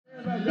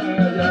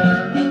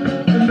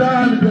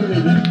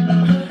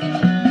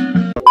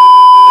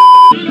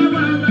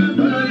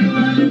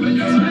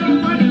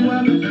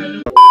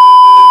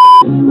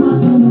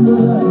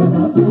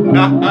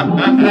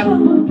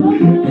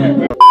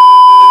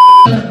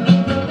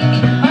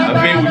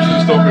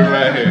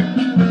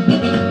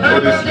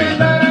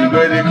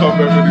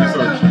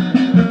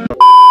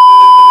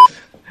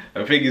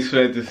think it's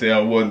fair to say I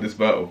won this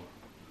battle.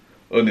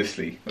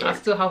 Honestly. I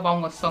still have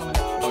one more song.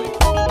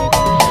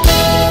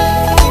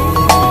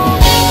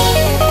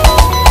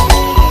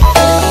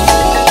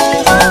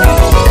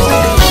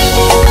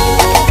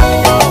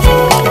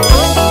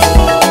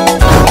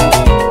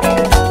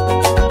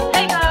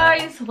 Hey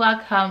guys,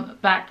 welcome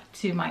back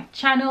to my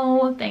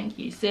channel. Thank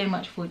you so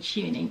much for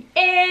tuning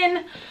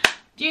in.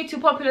 Due to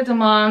popular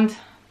demand,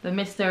 the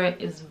mystery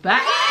is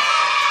back.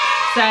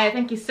 So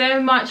thank you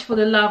so much for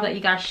the love that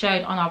you guys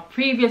showed on our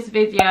previous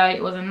video.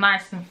 It was a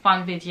nice and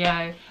fun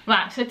video.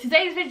 Right, so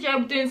today's video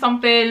we're doing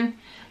something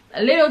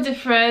a little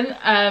different.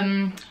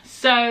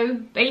 So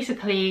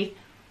basically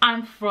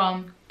I'm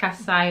from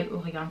Kasai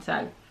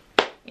Oriental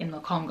in the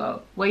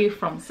Congo. Where are you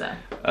from, sir?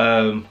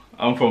 I'm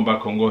from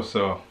Bakongo,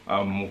 so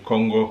I'm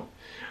Congo,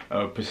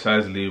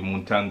 precisely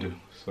Muntandu.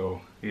 So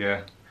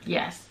yeah.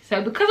 Yes.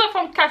 So because I'm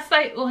from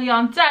Kasai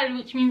Oriental,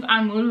 which means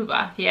I'm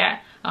Baluba, yeah,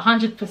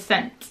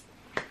 100%.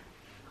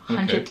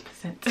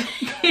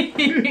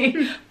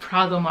 100%.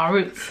 Proud of my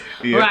roots.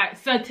 Yeah. Right,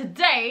 so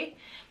today,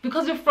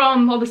 because we're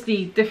from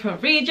obviously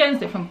different regions,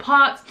 different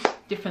parts,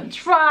 different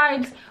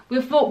tribes, we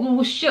thought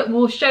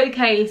we'll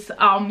showcase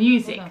our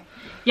music.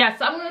 Yeah,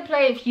 so I'm going to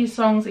play a few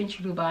songs in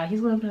Chiluba.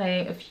 He's going to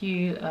play a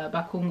few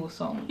Bakongo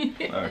songs.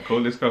 Alright,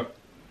 cool, let's go.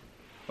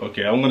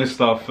 Okay, I'm going to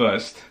start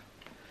first.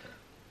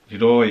 You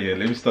know what, yeah,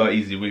 let me start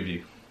easy with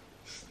you.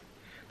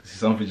 This is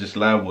something just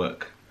lab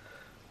work.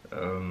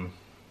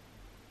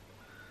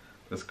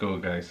 Let's go,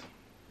 guys.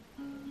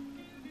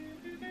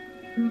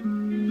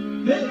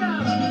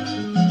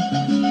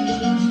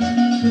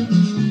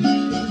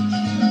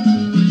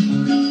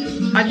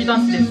 How'd you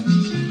dance this?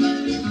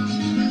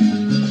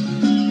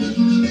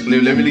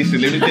 Let me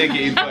listen, let me take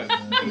it in first.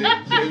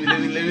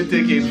 let me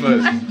take it in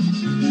first.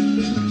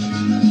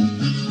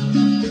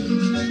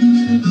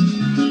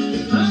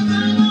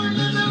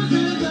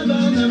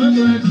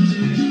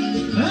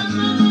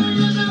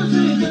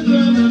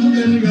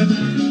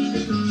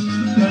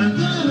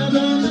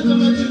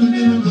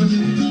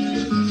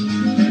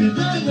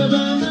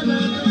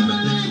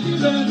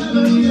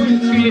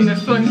 Feeling the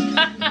fun.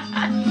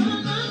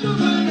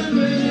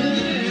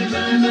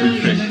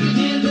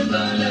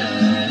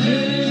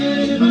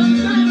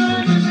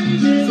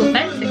 It's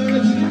authentic.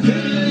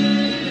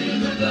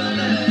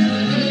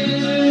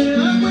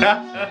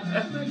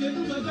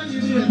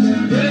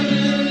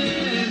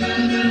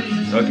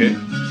 Okay.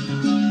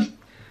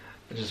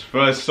 This is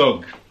first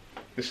song.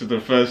 This is the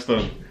first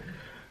song.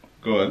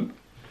 Go on.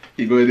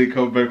 You go ahead and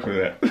come back for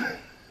that.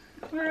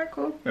 Alright,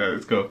 cool. Yeah,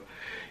 let's go.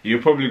 You're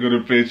probably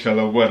gonna play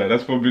Chalawana.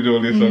 That's probably the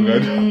only song I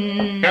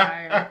know.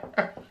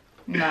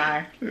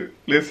 No.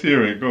 Let's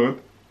hear it. Go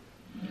on.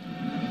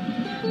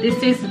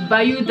 This is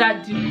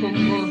Bayuda du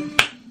Congo.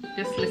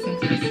 Just listen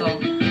to the song.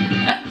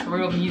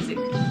 Real music.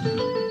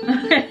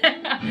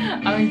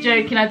 I'm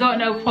joking. I don't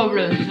know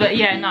problems, but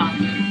yeah, no,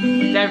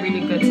 they're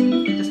really good.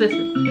 Just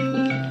listen.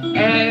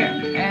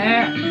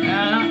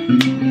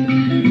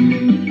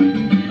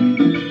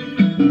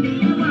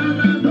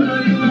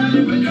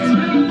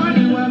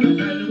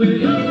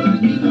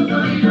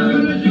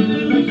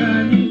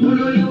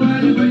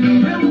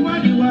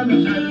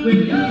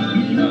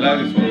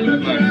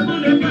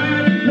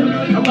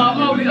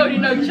 Oh, we only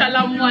know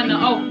Chalamwana.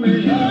 Oh.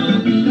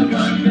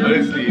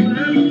 Honestly,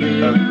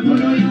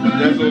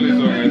 that's the only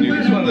song I knew.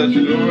 This one's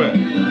actually alright.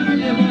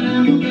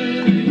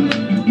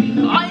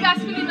 Are you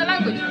guys speaking the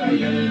language? I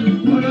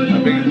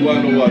think it's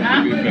 101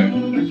 to be fair.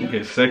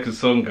 Okay, second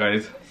song,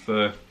 guys.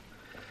 So,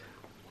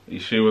 you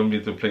sure you want me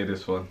to play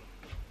this one?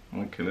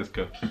 Okay, let's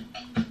go.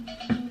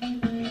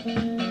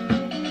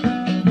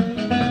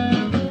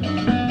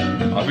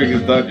 I think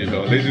it's done, you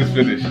know. Let's just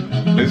finish.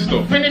 Let's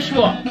stop. Finish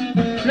what?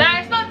 Nah,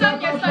 it's not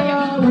done yet. It's not yet.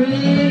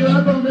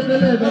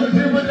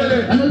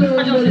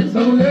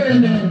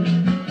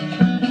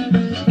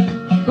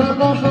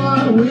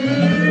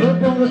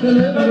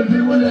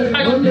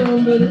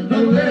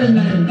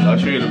 I'll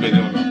show you the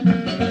video now.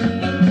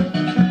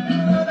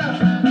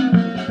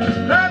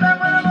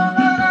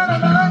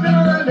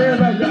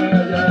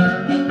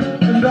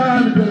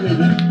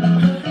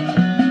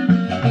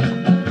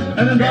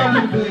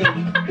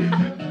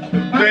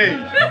 Babe,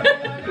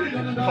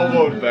 come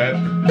on, man.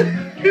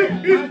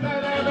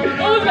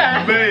 What was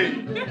that? Babe.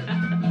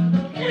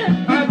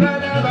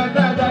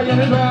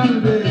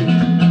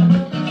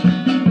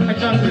 I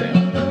jumped it.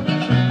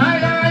 I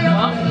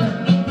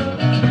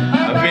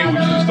think we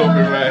should stop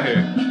it right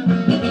here.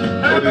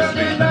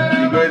 Honestly,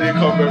 you go ahead and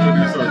come back for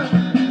this song.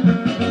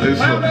 Let's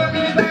stop.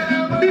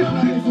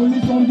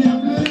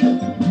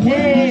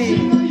 Hey,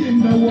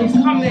 he's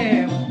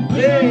coming.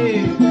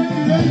 Hey.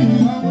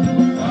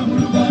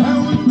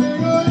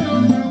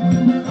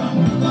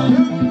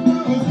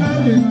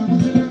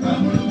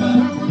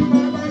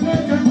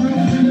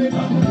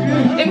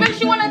 It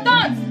makes you want to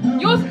dance.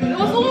 Yours, it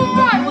was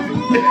alright.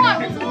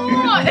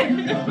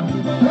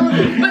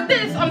 But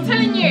this, I'm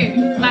telling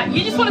you, like,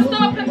 you just want to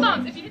stand up and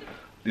dance. If you didn't...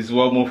 This is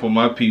one more for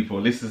my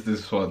people. This is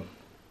this one.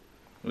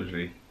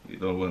 Usually, you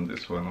don't want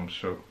this one, I'm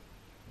sure.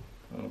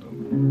 Hold on.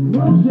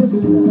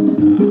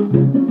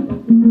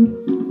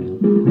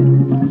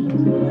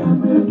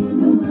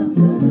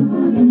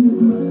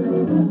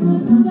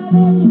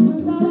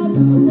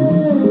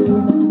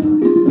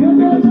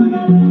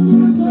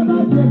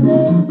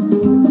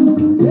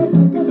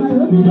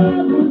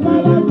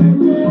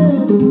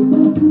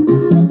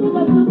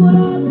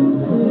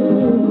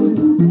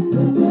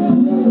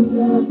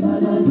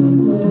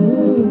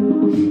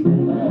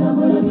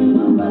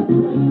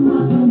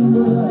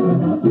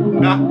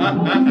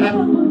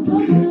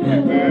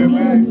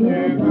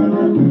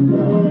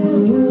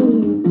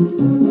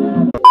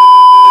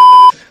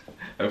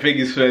 I think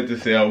it's fair to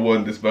say I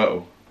won this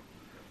battle.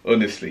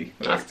 Honestly.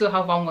 I still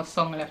have one more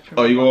song left.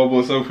 Oh, you got one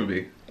more song for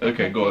me?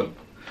 Okay, go on.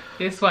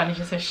 This one is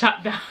just a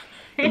shutdown.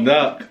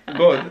 Nah,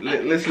 go on.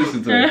 Let's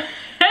listen to it.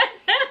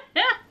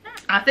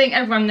 I think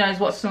everyone knows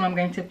what song I'm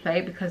going to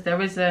play because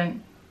there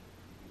isn't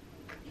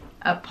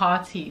a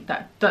party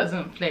that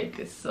doesn't play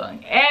this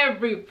song.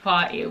 Every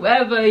party,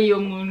 whether you're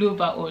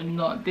Baluba or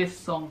not, this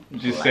song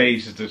Just say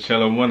it's just a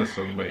Chell and Wanna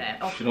song, mate.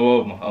 Yeah, you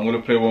know what? I'm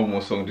gonna play one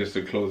more song just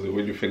to close it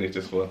when you finish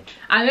this one.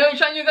 I know which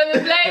one you're gonna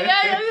play.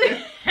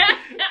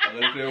 I'm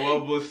gonna play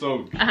one more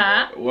song.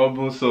 Uh-huh. One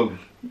more song.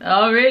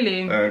 Oh,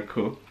 really?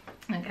 Cool.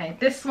 Okay,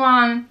 this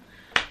one.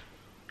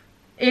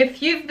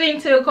 If you've been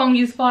to a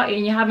Congolese party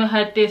and you haven't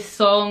heard this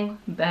song,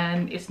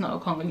 then it's not a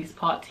Congolese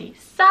party.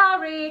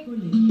 Sorry.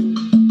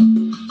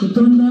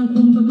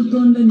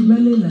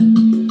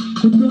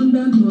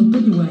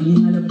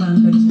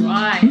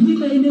 Right. Too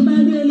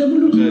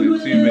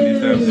many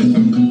times.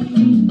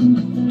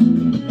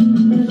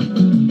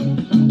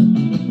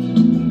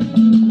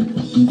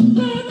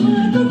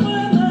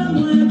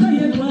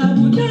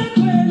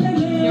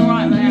 You're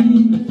right, man.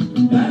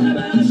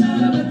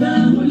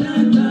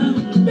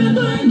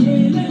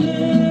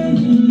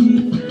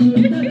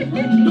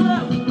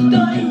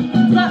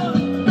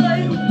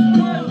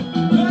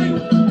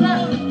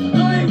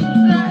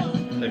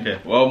 Okay,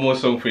 one more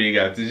song for you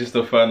guys. This is just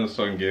the final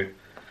song, yeah.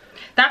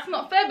 That's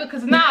not fair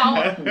because now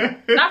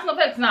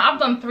I've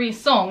done 3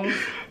 songs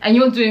and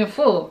you're doing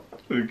 4.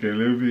 Okay,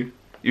 let me.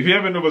 If you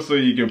have another song,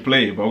 you can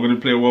play it, but I'm gonna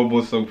play one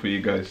more song for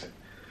you guys.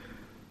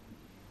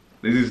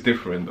 This is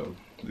different though.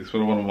 This is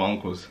for one of my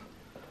uncles.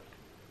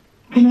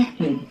 Such a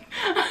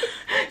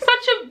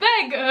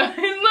beggar.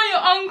 He's not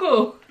your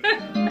uncle.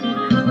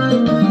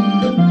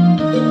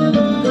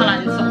 I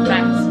like this song,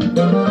 thanks.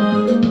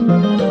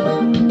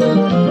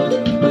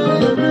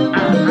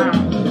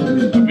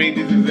 I think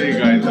this is it,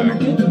 guys. What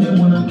do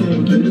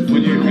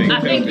you think? I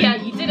think, yeah,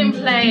 you didn't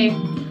play.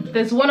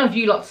 There's one of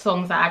you lot's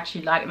songs I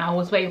actually like, and I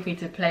was waiting for you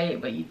to play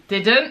it, but you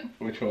didn't.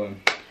 Which one?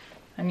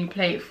 Let me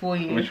play it for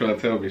you. Which one?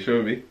 Tell me,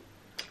 show me.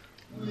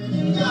 I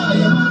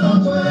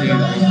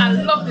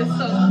love this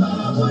song.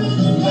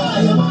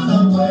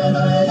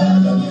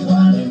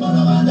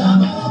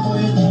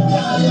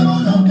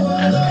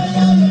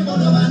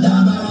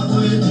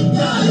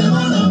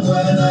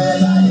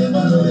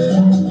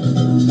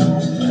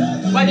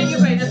 Why didn't you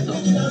play this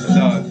song?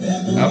 No,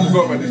 I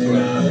forgot about this one.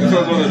 This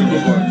one's one of the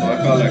good ones, but I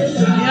can't like it.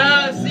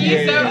 Yeah,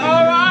 see, so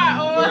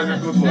alright. One of the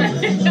good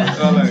ones. I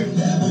can't like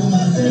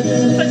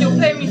it. So you'll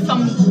play me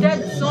some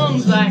dead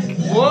songs like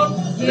what?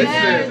 Yeah,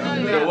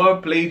 Listen, no, the one I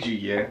played you,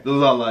 yeah.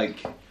 Those are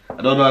like,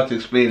 I don't know how to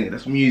explain it.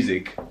 That's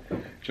music. Do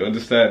you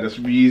understand? That's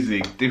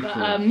music, different.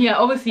 But, yeah,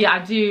 obviously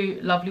I do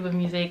love Luba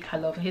music. I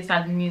love his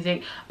side of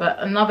music. But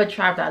another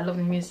tribe that I love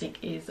in music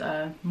is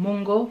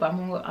Mongo. But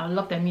Mongo, I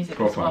love their music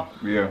proper, as well.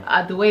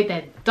 Yeah. The way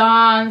they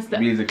dance. The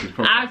music is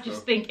proper. I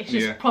just think it's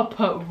just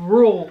proper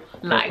raw.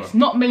 Like it's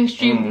not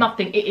mainstream,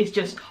 nothing. It is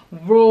just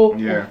raw,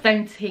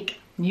 authentic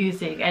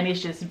music, and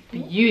it's just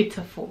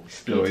beautiful.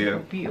 Still,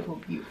 beautiful, beautiful,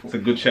 beautiful. It's a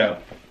good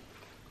shout.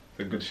 It's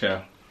a good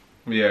shout.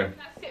 Yeah.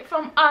 That's it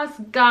from us,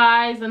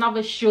 guys.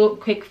 Another short,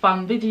 quick,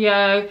 fun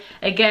video.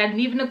 Again,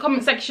 leave in the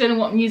comment section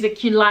what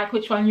music you like,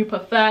 which one you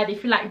preferred.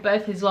 If you like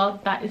both as well,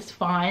 that is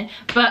fine.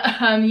 But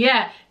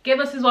yeah,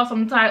 give us as well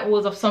some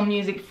titles of some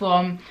music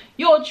from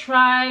your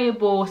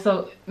tribe, or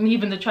so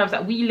even the tribes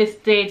that we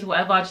listed,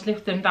 whatever. Just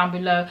leave them down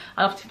below.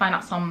 I love to find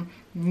out some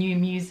new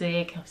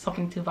music,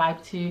 something to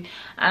vibe to.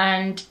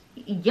 And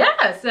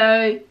yeah,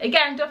 so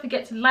again, don't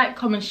forget to like,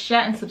 comment,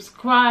 share and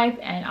subscribe,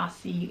 and I'll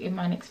see you in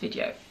my next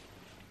video.